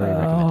things that we already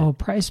recommended. Oh,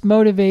 price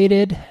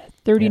motivated,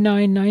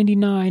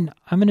 $39.99.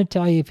 I'm going to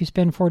tell you, if you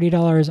spend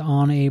 $40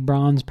 on a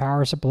bronze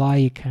power supply,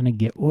 you kind of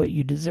get what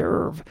you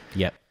deserve.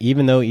 Yep.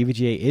 Even though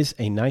EVGA is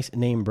a nice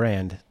name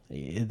brand,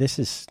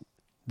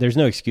 there's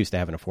no excuse to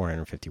having a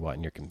 450 watt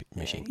in your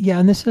machine. Yeah,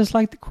 and this is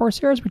like the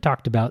Corsairs we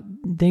talked about.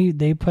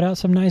 They put out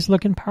some nice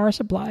looking power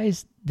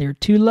supplies. They're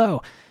too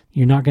low.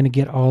 You're not going to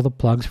get all the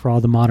plugs for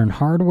all the modern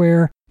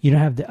hardware. You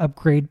don't have the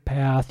upgrade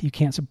path. You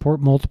can't support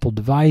multiple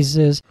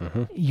devices.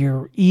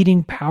 You're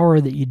eating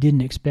power that you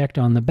didn't expect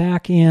on the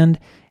back end.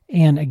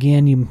 And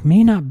again, you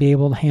may not be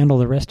able to handle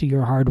the rest of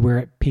your hardware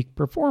at peak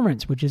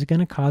performance, which is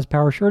going to cause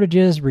power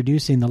shortages,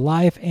 reducing the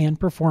life and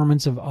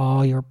performance of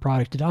all your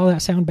product. Did all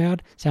that sound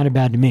bad? Sounded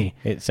bad to me.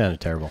 It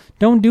sounded terrible.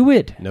 Don't do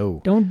it.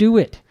 No. Don't do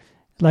it.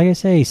 Like I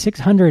say,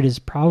 600 is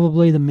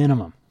probably the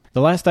minimum.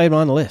 The last item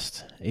on the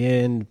list,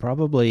 and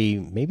probably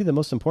maybe the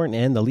most important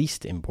and the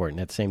least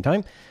important at the same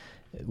time,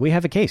 we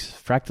have a case,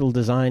 Fractal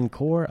Design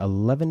Core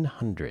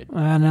 1100.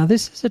 Now,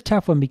 this is a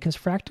tough one because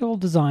Fractal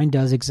Design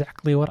does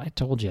exactly what I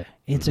told you.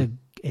 It's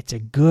a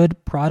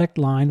good product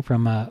line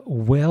from a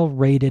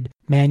well-rated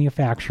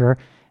manufacturer,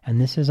 and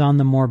this is on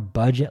the more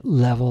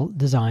budget-level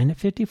design at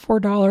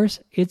 $54.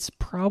 It's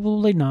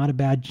probably not a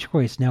bad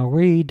choice. Now,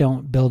 we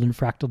don't build in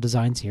Fractal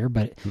Designs here,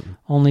 but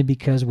only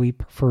because we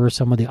prefer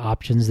some of the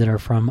options that are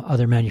from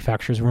other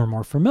manufacturers we're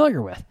more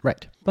familiar with.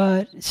 Right.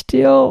 But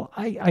still,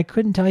 I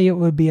couldn't tell you it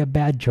would be a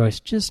bad choice,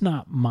 just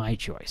not my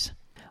choice.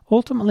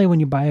 Ultimately, when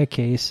you buy a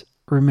case,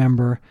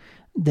 remember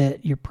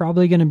that you're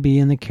probably going to be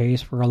in the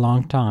case for a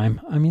long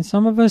time. I mean,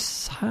 some of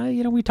us,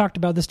 we talked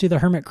about this, do the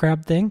hermit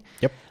crab thing.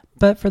 Yep.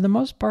 But for the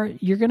most part,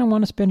 you're going to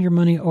want to spend your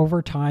money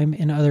over time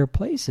in other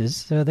places.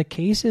 So the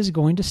case is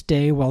going to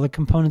stay while the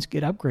components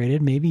get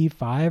upgraded, maybe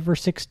 5 or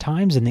 6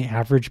 times in the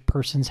average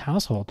person's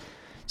household.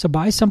 So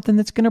buy something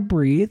that's going to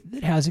breathe,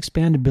 that has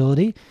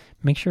expandability.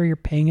 Make sure you're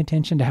paying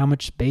attention to how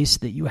much space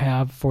that you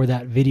have for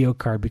that video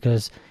card,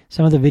 because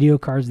some of the video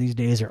cards these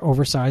days are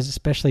oversized,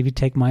 especially if you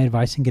take my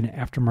advice and get an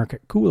aftermarket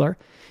cooler.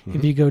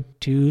 If you go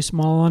too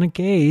small on a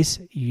case,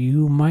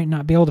 you might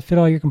not be able to fit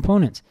all your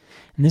components.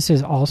 And this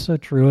is also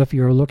true if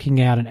you're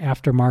looking at an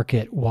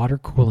aftermarket water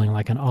cooling,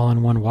 like an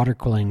all-in-one water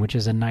cooling, which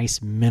is a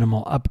nice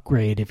minimal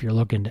upgrade if you're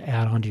looking to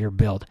add onto your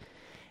build.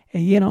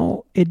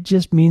 And, it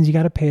just means you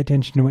got to pay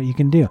attention to what you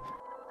can do.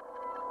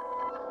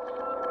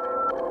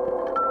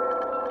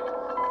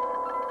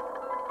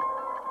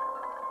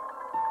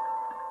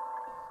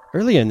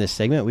 Earlier in this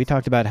segment, we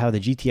talked about how the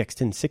GTX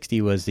 1060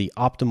 was the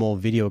optimal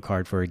video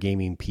card for a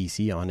gaming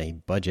PC on a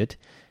budget.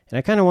 And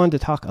I kind of wanted to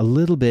talk a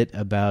little bit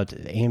about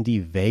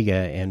AMD Vega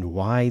and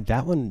why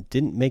that one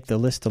didn't make the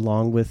list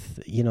along with,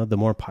 the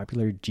more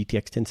popular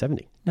GTX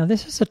 1070. Now,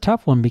 this is a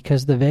tough one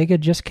because the Vega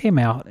just came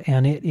out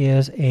and it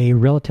is a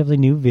relatively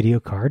new video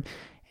card,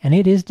 and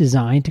it is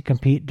designed to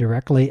compete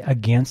directly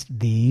against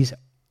these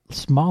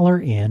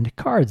smaller end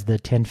cards, the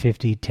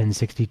 1050,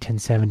 1060,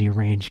 1070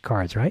 range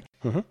cards, right?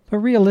 Mm-hmm. But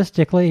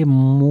realistically,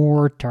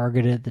 more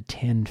targeted at the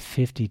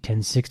 1050,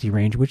 1060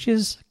 range, which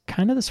is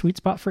kind of the sweet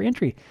spot for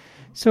entry.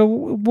 So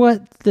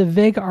what the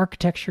Vega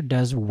architecture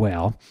does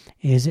well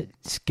is it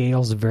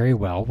scales very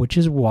well, which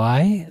is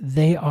why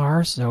they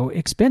are so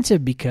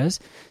expensive, because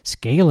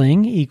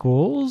scaling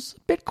equals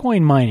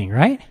Bitcoin mining,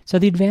 right? So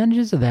the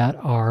advantages of that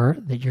are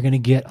that you're going to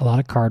get a lot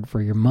of card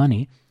for your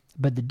money.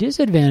 But the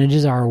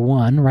disadvantages are,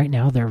 one, right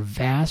now they're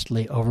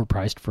vastly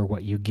overpriced for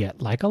what you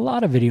get, like a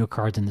lot of video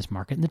cards in this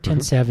market. And the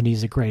 1070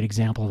 is a great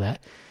example of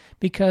that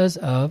because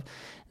of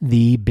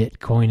the bit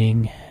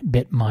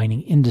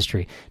mining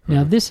industry.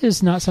 Now, this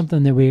is not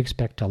something that we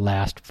expect to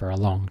last for a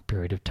long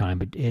period of time,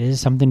 but it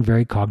is something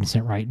very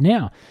cognizant right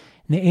now.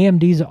 And the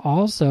AMDs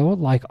also,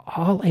 like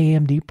all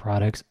AMD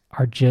products,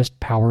 are just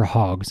power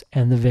hogs,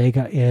 and the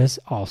Vega is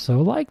also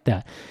like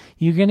that.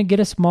 You're going to get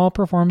a small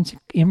performance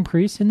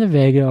increase in the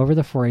Vega over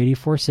the 480,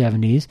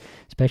 470s,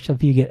 especially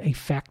if you get a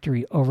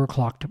factory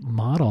overclocked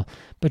model,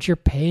 but you're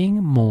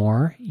paying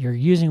more, you're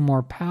using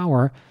more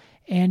power,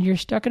 and you're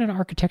stuck in an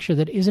architecture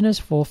that isn't as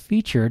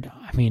full-featured,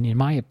 I mean, in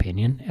my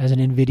opinion, as an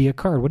NVIDIA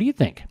card. What do you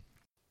think?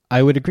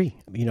 I would agree.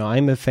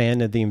 I'm a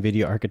fan of the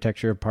NVIDIA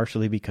architecture,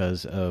 partially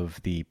because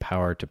of the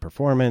power to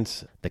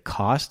performance. The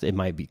cost, it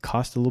might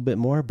cost a little bit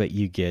more, but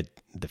you get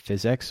the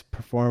PhysX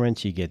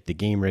performance, you get the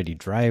game-ready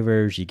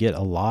drivers, you get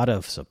a lot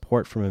of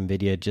support from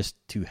NVIDIA just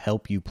to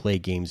help you play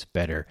games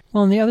better.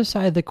 Well, and the other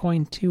side of the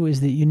coin, too,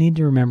 is that you need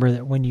to remember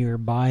that when you're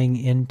buying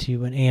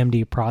into an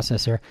AMD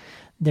processor,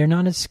 they're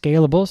not as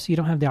scalable, so you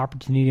don't have the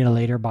opportunity to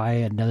later buy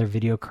another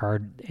video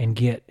card and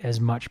get as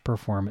much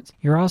performance.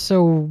 You're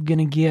also going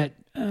to get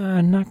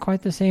not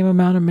quite the same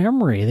amount of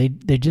memory.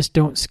 They just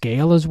don't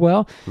scale as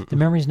well. The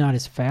memory's not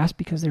as fast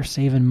because they're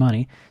saving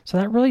money. So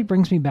that really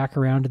brings me back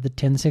around to the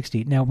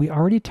 1060. Now, we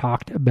already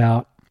talked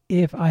about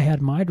if I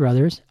had my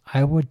druthers,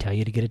 I would tell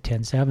you to get a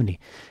 1070.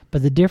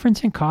 But the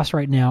difference in cost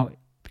right now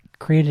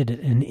created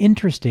an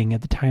interesting,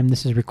 at the time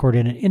this is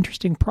recorded, an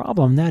interesting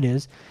problem. That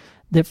is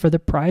that for the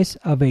price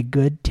of a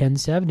good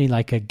 1070,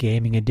 like a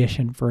gaming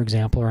edition, for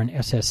example, or an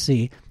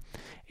SSC,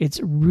 it's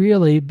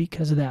really,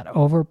 because of that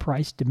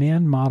overpriced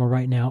demand model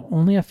right now,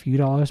 only a few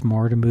dollars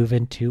more to move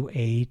into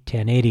a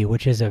 1080,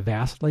 which is a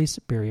vastly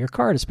superior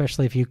card,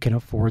 especially if you can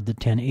afford the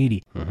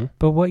 1080.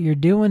 But what you're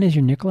doing is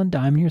you're nickel and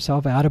diming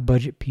yourself out of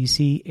budget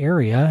PC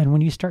area, and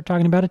when you start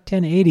talking about a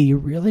 1080, you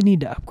really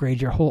need to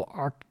upgrade your whole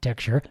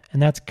architecture,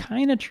 and that's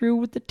kind of true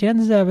with the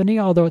 1070,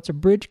 although it's a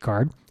bridge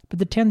card. But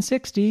the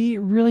 1060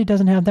 really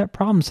doesn't have that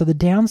problem. So the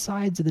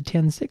downsides of the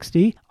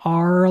 1060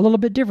 are a little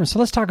bit different. So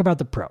let's talk about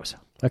the pros.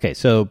 Okay,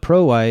 so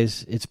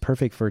pro-wise, it's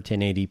perfect for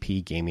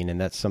 1080p gaming, and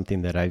that's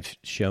something that I've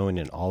shown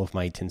in all of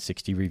my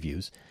 1060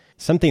 reviews.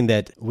 Something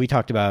that we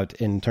talked about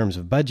in terms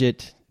of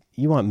budget,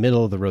 you want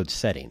middle-of-the-road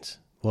settings.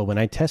 Well, when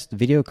I test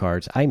video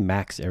cards, I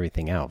max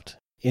everything out.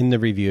 In the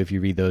review, if you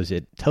read those,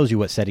 it tells you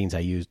what settings I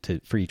use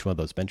for each one of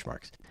those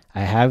benchmarks. I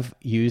have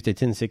used a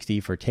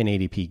 1060 for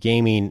 1080p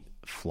gaming,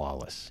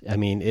 flawless. I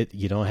mean,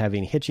 you don't have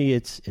any hitchy.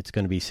 It's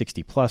going to be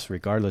 60 plus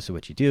regardless of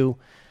what you do.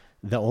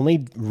 The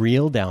only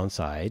real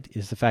downside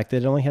is the fact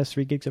that it only has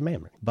 3 gigs of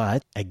memory.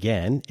 But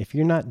again, if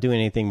you're not doing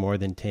anything more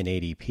than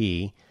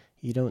 1080p,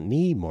 you don't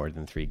need more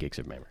than 3 gigs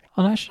of memory.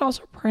 And I should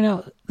also point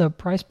out the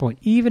price point.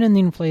 Even in the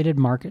inflated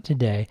market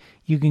today,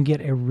 you can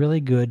get a really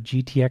good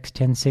GTX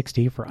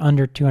 1060 for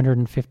under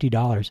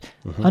 $250.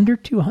 Under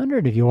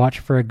 $200 if you watch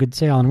for a good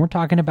sale. And we're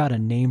talking about a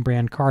name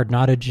brand card,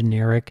 not a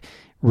generic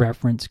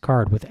reference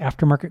card with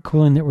aftermarket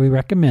cooling that we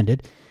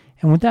recommended.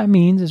 And what that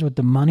means is with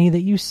the money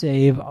that you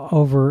save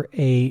over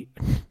a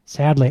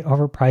sadly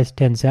overpriced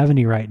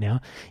 1070 right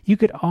now, you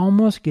could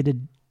almost get a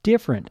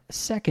different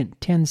second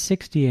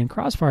 1060 in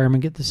Crossfire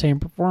and get the same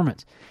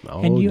performance.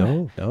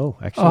 No,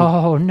 actually.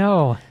 Oh,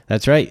 no.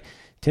 That's right.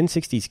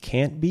 1060s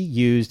can't be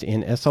used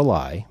in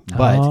SLI,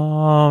 but...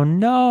 Oh,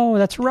 no,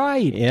 that's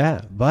right. Yeah,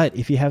 but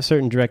if you have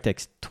certain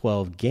DirectX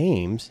 12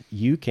 games,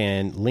 you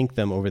can link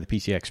them over the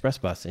PCI Express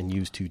bus and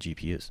use 2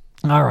 GPUs.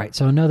 All right,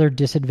 so another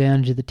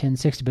disadvantage of the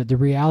 1060, but the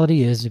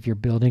reality is if you're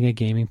building a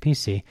gaming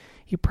PC,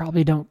 you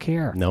probably don't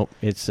care. Nope,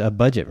 it's a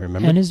budget,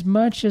 remember? And as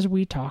much as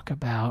we talk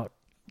about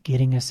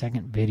getting a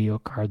second video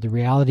card, the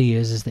reality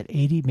is that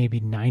 80, maybe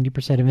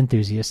 90% of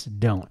enthusiasts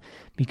don't,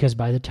 because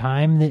by the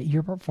time that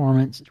your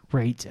performance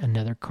rates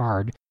another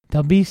card,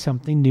 there'll be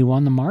something new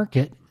on the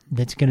market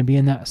that's going to be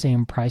in that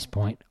same price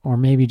point, or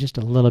maybe just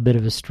a little bit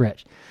of a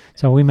stretch.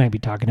 So we might be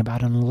talking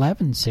about an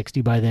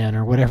 1160 by then,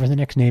 or whatever the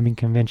next naming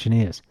convention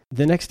is.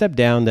 The next step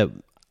down that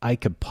I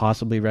could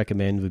possibly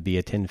recommend would be a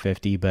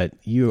 1050, but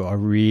you are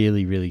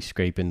really, really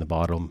scraping the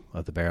bottom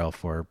of the barrel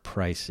for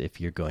price if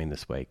you're going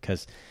this way,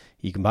 because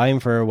you can buy them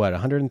for,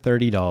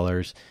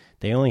 $130.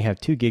 They only have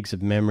 2 gigs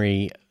of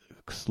memory,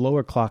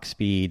 slower clock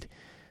speed,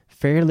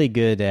 fairly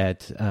good at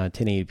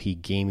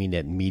 1080p gaming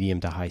at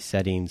medium to high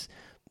settings,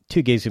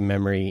 2 gigs of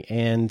memory,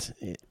 and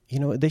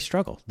they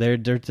struggle. They're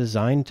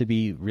designed to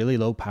be really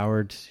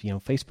low-powered,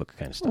 Facebook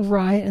kind of stuff.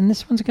 Right, and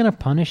this one's going to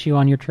punish you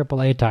on your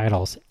AAA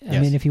titles. I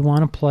mean, if you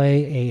want to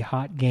play a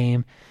hot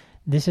game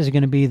this is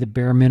going to be the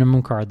bare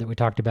minimum card that we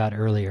talked about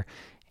earlier.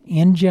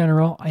 In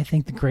general, I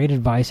think the great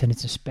advice, and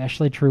it's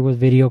especially true with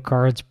video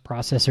cards,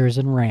 processors,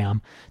 and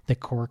RAM, the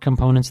core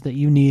components that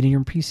you need in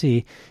your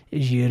PC,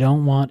 is you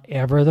don't want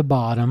ever the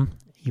bottom.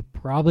 You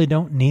probably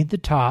don't need the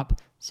top,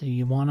 so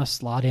you want to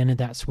slot in at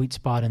that sweet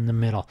spot in the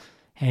middle.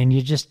 And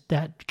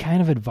that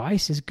kind of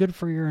advice is good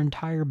for your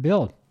entire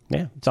build.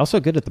 Yeah, it's also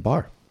good at the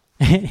bar.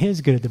 It is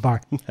good at the bar.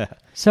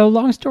 So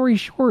long story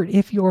short,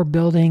 if you're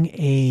building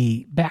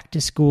a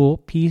back-to-school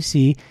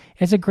PC,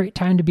 it's a great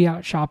time to be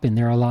out shopping.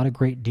 There are a lot of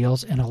great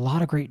deals and a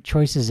lot of great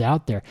choices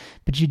out there.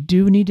 But you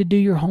do need to do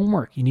your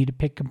homework. You need to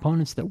pick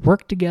components that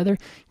work together.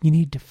 You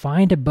need to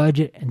find a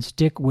budget and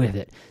stick with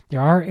it.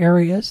 There are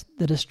areas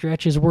that a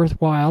stretch is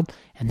worthwhile,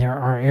 and there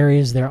are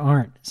areas there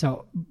aren't.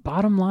 So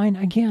bottom line,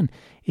 again,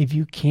 if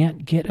you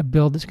can't get a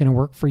build that's going to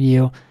work for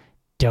you,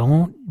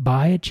 don't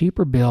buy a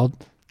cheaper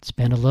build.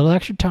 Spend a little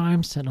extra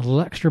time, send a little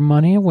extra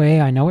money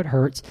away. I know it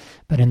hurts,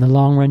 but in the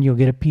long run, you'll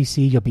get a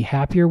PC you'll be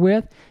happier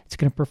with. It's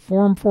going to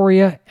perform for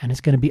you, and it's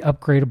going to be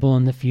upgradable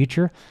in the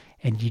future,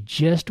 and you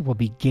just will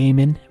be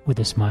gaming with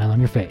a smile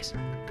on your face.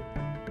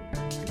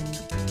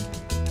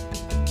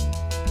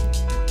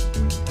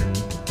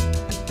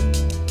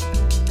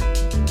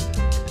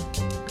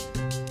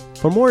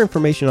 For more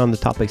information on the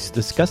topics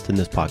discussed in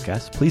this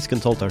podcast, please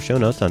consult our show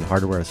notes on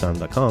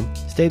hardwareasylum.com.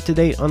 Stay up to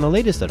date on the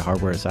latest at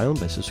Hardware Asylum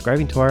by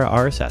subscribing to our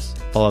RSS.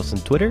 Follow us on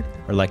Twitter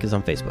or like us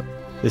on Facebook.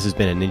 This has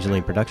been a Ninja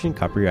Lane production,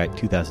 copyright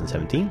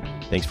 2017.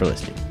 Thanks for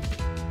listening.